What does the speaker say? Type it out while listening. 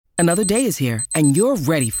Another day is here, and you're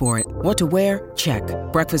ready for it. What to wear? Check.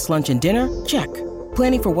 Breakfast, lunch, and dinner? Check.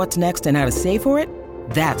 Planning for what's next and how to save for it?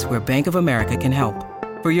 That's where Bank of America can help.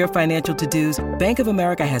 For your financial to-dos, Bank of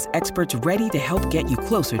America has experts ready to help get you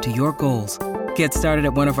closer to your goals. Get started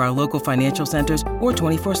at one of our local financial centers or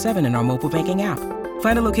 24/7 in our mobile banking app.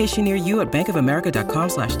 Find a location near you at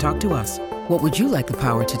bankofamerica.com/talktous. What would you like the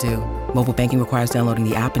power to do? Mobile banking requires downloading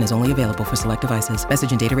the app and is only available for select devices.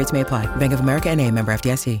 Message and data rates may apply. Bank of America N.A., member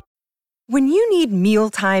FDIC. When you need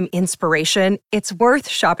mealtime inspiration, it's worth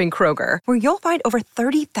shopping Kroger, where you'll find over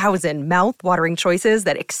 30,000 mouth-watering choices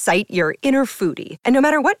that excite your inner foodie. And no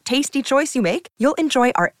matter what tasty choice you make, you'll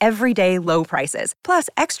enjoy our everyday low prices, plus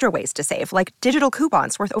extra ways to save, like digital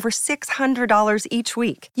coupons worth over $600 each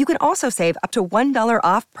week. You can also save up to $1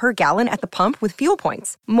 off per gallon at the pump with fuel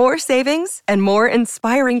points. More savings and more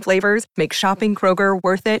inspiring flavors make shopping Kroger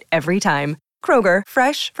worth it every time. Kroger,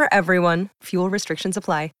 fresh for everyone. Fuel restrictions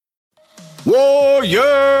apply.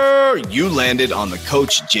 Warrior! You landed on the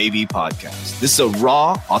Coach JV podcast. This is a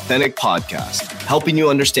raw, authentic podcast helping you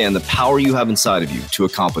understand the power you have inside of you to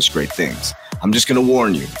accomplish great things. I'm just going to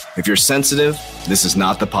warn you, if you're sensitive, this is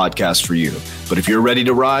not the podcast for you. But if you're ready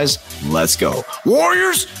to rise, let's go.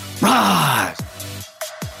 Warriors, rise!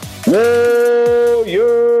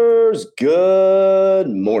 Warriors, good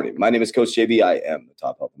morning. My name is Coach JV. I am the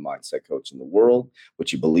top health and mindset coach in the world.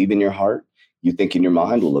 What you believe in your heart, you think in your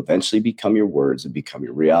mind will eventually become your words and become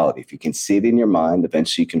your reality. If you can see it in your mind,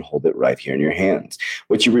 eventually you can hold it right here in your hands.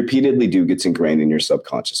 What you repeatedly do gets ingrained in your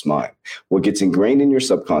subconscious mind. What gets ingrained in your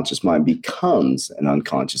subconscious mind becomes an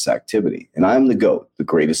unconscious activity. And I'm the GOAT, the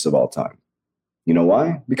greatest of all time. You know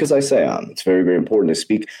why? Because I say I'm. It's very, very important to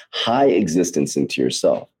speak high existence into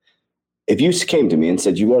yourself. If you came to me and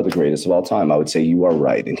said you are the greatest of all time, I would say you are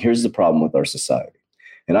right. And here's the problem with our society.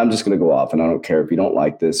 And I'm just going to go off, and I don't care if you don't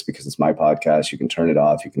like this because it's my podcast. You can turn it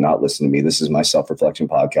off. You cannot listen to me. This is my self-reflection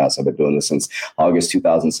podcast. I've been doing this since August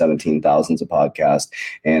 2017, thousands of podcasts.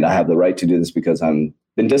 And I have the right to do this because I've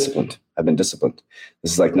been disciplined.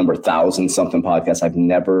 This is like number 1,000-something podcast. I've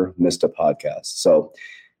never missed a podcast. So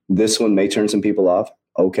this one may turn some people off.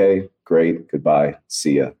 Okay, great. Goodbye.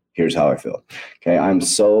 See ya. Here's how I feel. Okay, I'm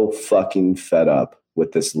so fucking fed up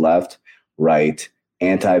with this left, right,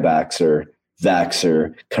 anti-vaxxer,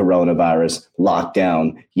 vaxxer, coronavirus,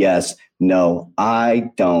 lockdown, yes, no,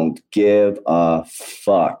 I don't give a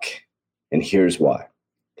fuck. And here's why.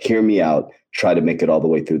 Hear me out. Try to make it all the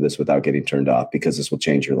way through this without getting turned off, because this will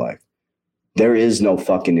change your life. There is no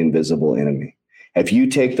fucking invisible enemy. If you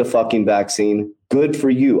take the fucking vaccine, good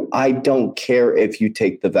for you. I don't care if you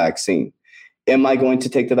take the vaccine. Am I going to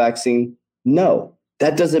take the vaccine? No.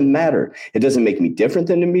 That doesn't matter. It doesn't make me different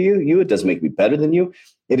than you. It doesn't make me better than you.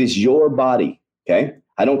 It is your body, okay?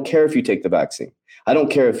 I don't care if you take the vaccine. I don't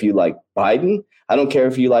care if you like Biden. I don't care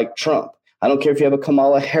if you like Trump. I don't care if you have a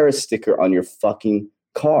Kamala Harris sticker on your fucking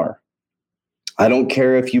car. I don't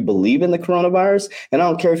care if you believe in the coronavirus, and I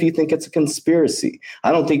don't care if you think it's a conspiracy.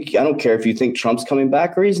 I don't care if you think Trump's coming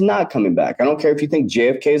back or he's not coming back. I don't care if you think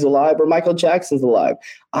JFK is alive or Michael Jackson's alive.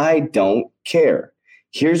 I don't care.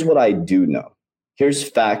 Here's what I do know. Here's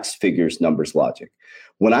facts, figures, numbers, logic.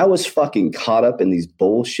 When I was fucking caught up in these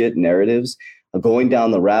bullshit narratives, going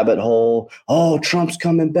down the rabbit hole, oh, Trump's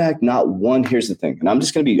coming back, not one. Here's the thing. And I'm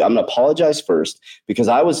going to apologize first, because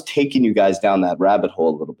I was taking you guys down that rabbit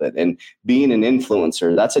hole a little bit. And being an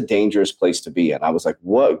influencer, that's a dangerous place to be in. I was like,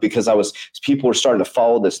 what? Because people were starting to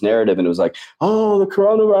follow this narrative, and it was like, oh, the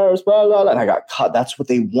coronavirus, blah, blah, blah. And I got caught. That's what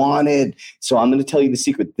they wanted. So I'm going to tell you the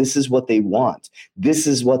secret. This is what they want. This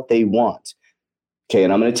is what they want. Okay,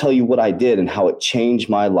 and I'm going to tell you what I did and how it changed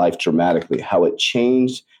my life dramatically,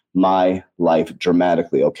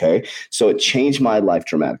 okay? So it changed my life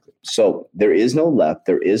dramatically. So there is no left,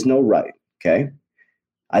 there is no right, okay?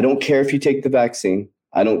 I don't care if you take the vaccine.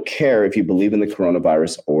 I don't care if you believe in the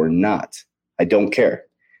coronavirus or not. I don't care.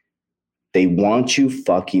 They want you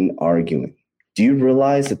fucking arguing. Do you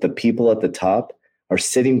realize that the people at the top are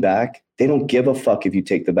sitting back? They don't give a fuck if you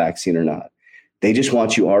take the vaccine or not. They just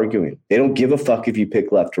want you arguing. They don't give a fuck if you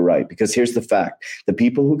pick left or right, because here's the fact. The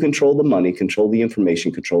people who control the money, control the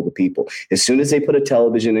information, control the people. As soon as they put a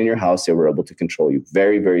television in your house, they were able to control you.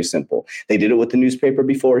 Very, very simple. They did it with the newspaper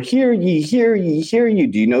before. Hear ye, hear ye, hear ye.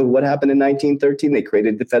 Do you know what happened in 1913? They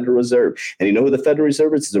created the Federal Reserve. And you know who the Federal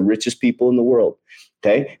Reserve is? It's the richest people in the world.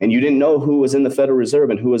 Okay. And you didn't know who was in the Federal Reserve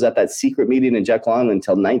and who was at that secret meeting in Jekyll Island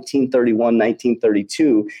until 1931,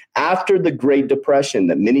 1932, after the Great Depression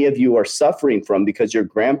that many of you are suffering from because your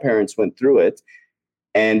grandparents went through it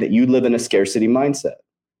and you live in a scarcity mindset.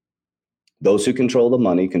 Those who control the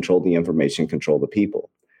money, control the information, control the people.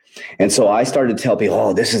 And so I started to tell people,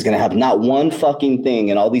 oh, this is going to happen. Not one fucking thing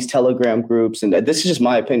in all these Telegram groups. And this is just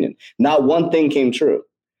my opinion. Not one thing came true.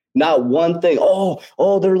 Not one thing.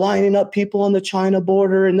 Oh, they're lining up people on the China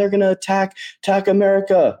border and they're going to attack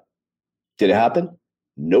America. Did it happen?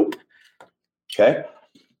 Nope. Okay.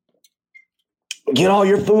 Get all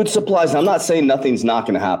your food supplies. Now, I'm not saying nothing's not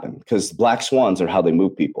going to happen, because black swans are how they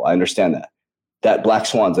move people. I understand that. That black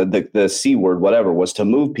swans, the C word, whatever, was to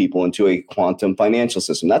move people into a quantum financial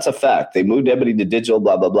system. That's a fact. They moved everybody to digital,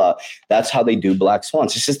 blah, blah, blah. That's how they do black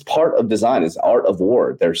swans. It's just part of design. It's art of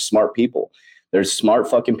war. They're smart people. They're smart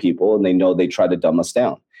fucking people, and they know they try to dumb us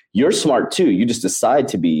down. You're smart too. You just decide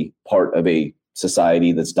to be part of a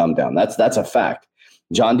society that's dumbed down. That's a fact.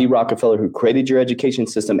 John D. Rockefeller, who created your education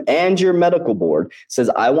system and your medical board, says,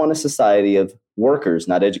 I want a society of workers,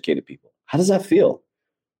 not educated people. How does that feel?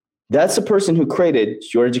 That's the person who created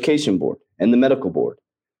your education board and the medical board.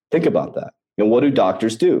 Think about that. And what do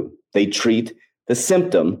doctors do? They treat the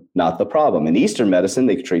symptom, not the problem. In Eastern medicine,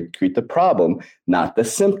 they treat the problem, not the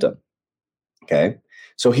symptom. Okay.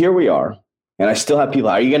 So here we are. And I still have people,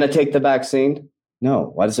 are you going to take the vaccine?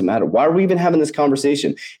 No. Why does it matter? Why are we even having this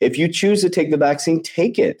conversation? If you choose to take the vaccine,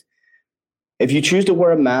 take it. If you choose to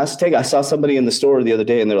wear a mask, take it. I saw somebody in the store the other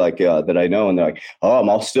day and they're like, that I know. And they're like, oh, I'm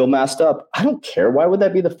all still masked up. I don't care. Why would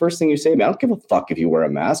that be the first thing you say to me? I don't give a fuck if you wear a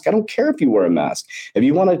mask. I don't care if you wear a mask. If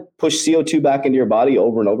you want to push CO2 back into your body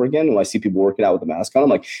over and over again, when I see people working out with a mask on, I'm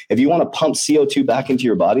like, if you want to pump CO2 back into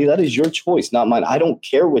your body, that is your choice, not mine. I don't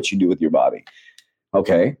care what you do with your body.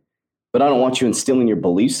 Okay. But I don't want you instilling your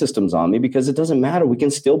belief systems on me, because it doesn't matter. We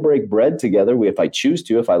can still break bread together if I choose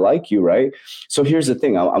to, if I like you, right? So here's the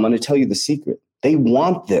thing. I'm going to tell you the secret. They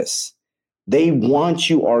want this. They want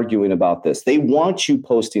you arguing about this. They want you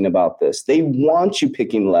posting about this. They want you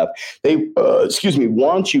picking left. They,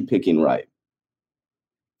 want you picking right.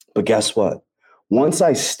 But guess what? Once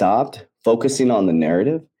I stopped focusing on the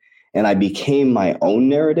narrative and I became my own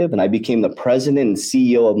narrative and I became the president and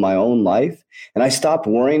CEO of my own life, and I stopped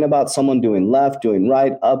worrying about someone doing left, doing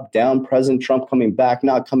right, up, down, President Trump coming back,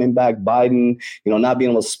 not coming back, Biden, not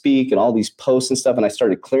being able to speak and all these posts and stuff. And I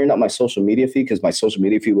started clearing up my social media feed, because my social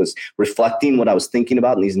media feed was reflecting what I was thinking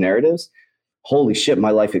about in these narratives. Holy shit,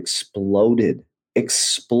 my life exploded.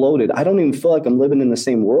 I don't even feel like I'm living in the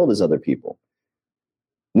same world as other people.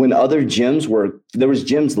 When other gyms there was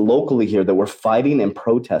gyms locally here that were fighting and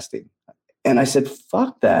protesting. And I said,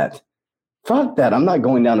 fuck that. Fuck that. I'm not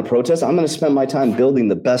going down to protest. I'm going to spend my time building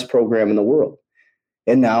the best program in the world.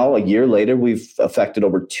 And now, a year later, we've affected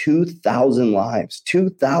over 2,000 lives.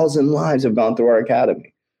 2,000 lives have gone through our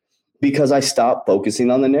academy because I stopped focusing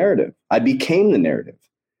on the narrative. I became the narrative.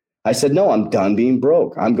 I said, no, I'm done being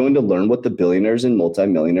broke. I'm going to learn what the billionaires and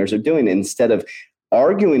multimillionaires are doing. Instead of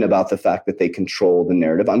arguing about the fact that they control the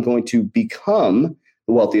narrative, I'm going to become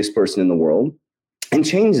the wealthiest person in the world and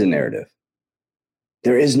change the narrative.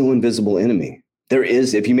 There is no invisible enemy.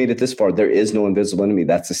 If you made it this far, there is no invisible enemy.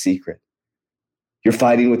 That's the secret. You're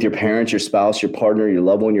fighting with your parents, your spouse, your partner, your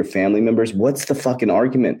loved one, your family members. What's the fucking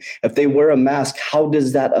argument? If they wear a mask, how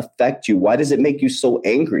does that affect you? Why does it make you so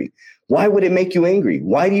angry? Why would it make you angry?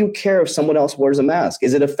 Why do you care if someone else wears a mask?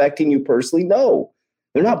 Is it affecting you personally? No.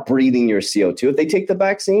 They're not breathing your CO2. If they take the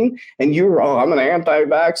vaccine and you're, I'm an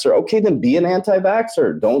anti-vaxxer. Okay, then be an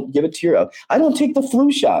anti-vaxxer. Don't give it to I don't take the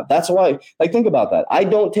flu shot. That's why, think about that. I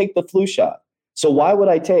don't take the flu shot. So why would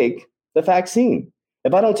I take the vaccine?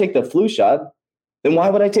 If I don't take the flu shot, then why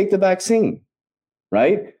would I take the vaccine?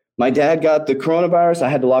 Right? My dad got the coronavirus. I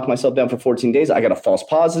had to lock myself down for 14 days. I got a false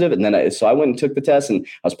positive. And then so I went and took the test and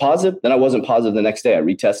I was positive. Then I wasn't positive the next day. I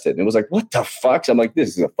retested and it was like, what the fuck? So I'm like, this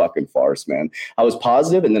is a fucking farce, man. I was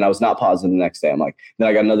positive and then I was not positive the next day. I'm like, then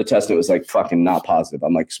I got another test and it was like fucking not positive.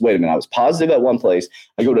 I'm like, wait a minute. I was positive at one place.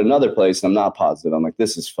 I go to another place and I'm not positive. I'm like,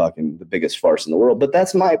 this is fucking the biggest farce in the world. But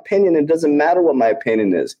that's my opinion. It doesn't matter what my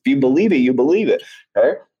opinion is. If you believe it, you believe it.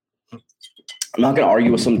 Okay. I'm not going to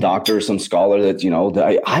argue with some doctor or some scholar that,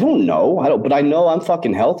 I don't know. But I know I'm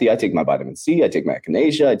fucking healthy. I take my vitamin C. I take my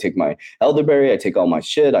echinacea. I take my elderberry. I take all my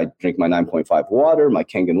shit. I drink my 9.5 water, my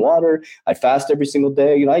Kangen water. I fast every single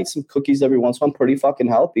day. I eat some cookies every once in a while. I'm pretty fucking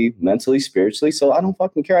healthy, mentally, spiritually. So I don't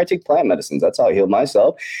fucking care. I take plant medicines. That's how I heal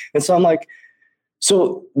myself. And so I'm like,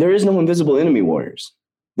 so there is no invisible enemy, warriors.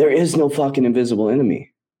 There is no fucking invisible enemy.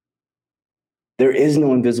 There is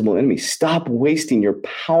no invisible enemy. Stop wasting your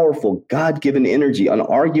powerful God-given energy on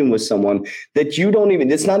arguing with someone that you don't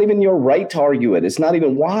even, it's not even your right to argue it. It's not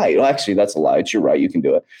even why. Well, actually, that's a lie. It's your right. You can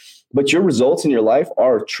do it. But your results in your life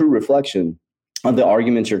are a true reflection of the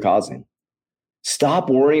arguments you're causing. Stop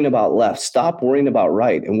worrying about left. Stop worrying about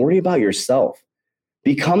right and worry about yourself.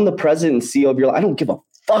 Become the president and CEO of your life. I don't give a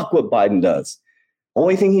fuck what Biden does.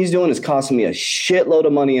 Only thing he's doing is costing me a shitload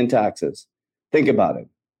of money in taxes. Think about it.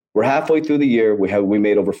 We're halfway through the year. We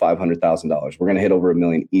made over $500,000. We're going to hit over $1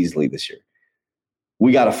 million easily this year.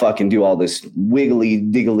 We got to fucking do all this wiggly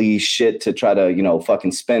diggly shit to try to,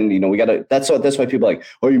 fucking spend, we got to, that's why people are like,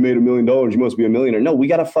 oh, you made $1 million. You must be a millionaire. No, we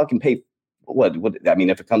got to fucking pay what, I mean,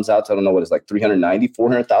 if it comes out to, I don't know what it's like, $390,000,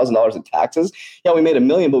 $400,000 in taxes. Yeah, we made $1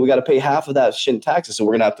 million, but we got to pay half of that shit in taxes. So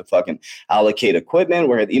we're going to have to fucking allocate equipment.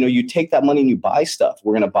 We're going to, you take that money and you buy stuff.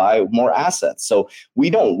 We're going to buy more assets. So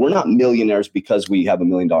we're not millionaires because we have $1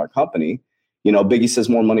 million company. Biggie says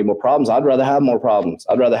more money, more problems. I'd rather have more problems.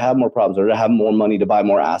 I'd rather have more money to buy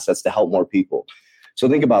more assets to help more people. So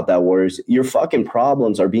think about that, Warriors. Your fucking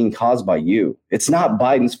problems are being caused by you. It's not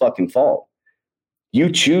Biden's fucking fault. You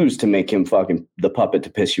choose to make him fucking the puppet to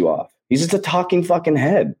piss you off. He's just a talking fucking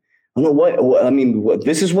head. I don't know what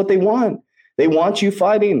this is what they want. They want you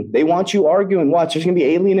fighting. They want you arguing. Watch, there's going to be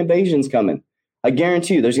alien invasions coming. I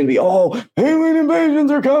guarantee you there's going to be, alien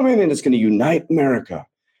invasions are coming. And it's going to unite America.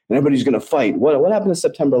 And everybody's going to fight. What happened to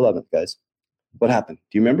September 11th, guys? What happened?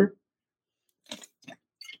 Do you remember?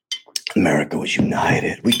 America was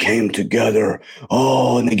united. We came together.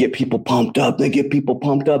 Oh, and they get people pumped up.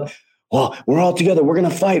 Well, we're all together. We're going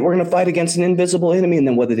to fight. We're going to fight against an invisible enemy. And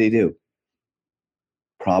then what did they do?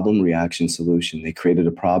 Problem, reaction, solution. They created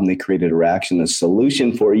a problem. They created a reaction. The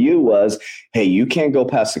solution for you was, hey, you can't go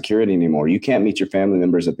past security anymore. You can't meet your family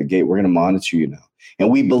members at the gate. We're going to monitor you now.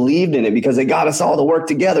 And we believed in it because they got us all to work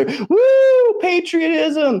together. Woo!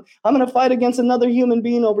 Patriotism. I'm going to fight against another human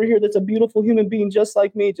being over here that's a beautiful human being just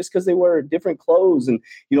like me, just because they wear different clothes. And,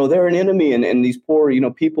 they're an enemy. And these poor,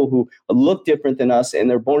 people who look different than us and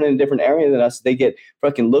they're born in a different area than us, they get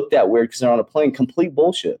fucking looked at weird because they're on a plane. Complete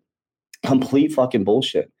bullshit. Complete fucking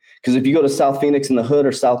bullshit. Because if you go to South Phoenix in the hood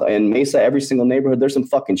or South and Mesa, every single neighborhood, there's some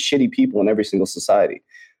fucking shitty people in every single society.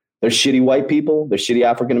 There's shitty white people, there's shitty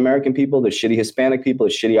African-American people, there's shitty Hispanic people,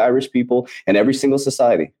 there's shitty Irish people in every single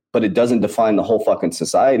society. But it doesn't define the whole fucking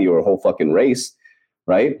society or a whole fucking race,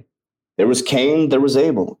 right? There was Cain, there was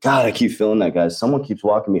Abel. God, I keep feeling that, guys. Someone keeps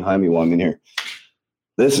walking behind me while I'm in here.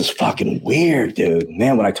 This is fucking weird, dude.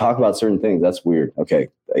 Man, when I talk about certain things, that's weird. Okay.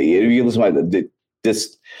 You listen to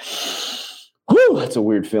this. Whew, that's a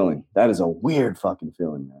weird feeling. That is a weird fucking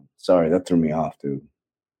feeling, man. Sorry, that threw me off, dude.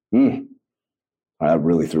 That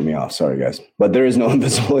really threw me off. Sorry, guys. But there is no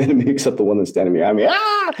invisible enemy except the one that's standing behind me. All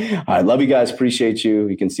right, love you guys. Appreciate you.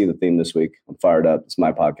 You can see the theme this week. I'm fired up. It's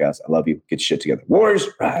my podcast. I love you. Get your shit together. Warriors,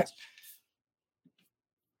 rise.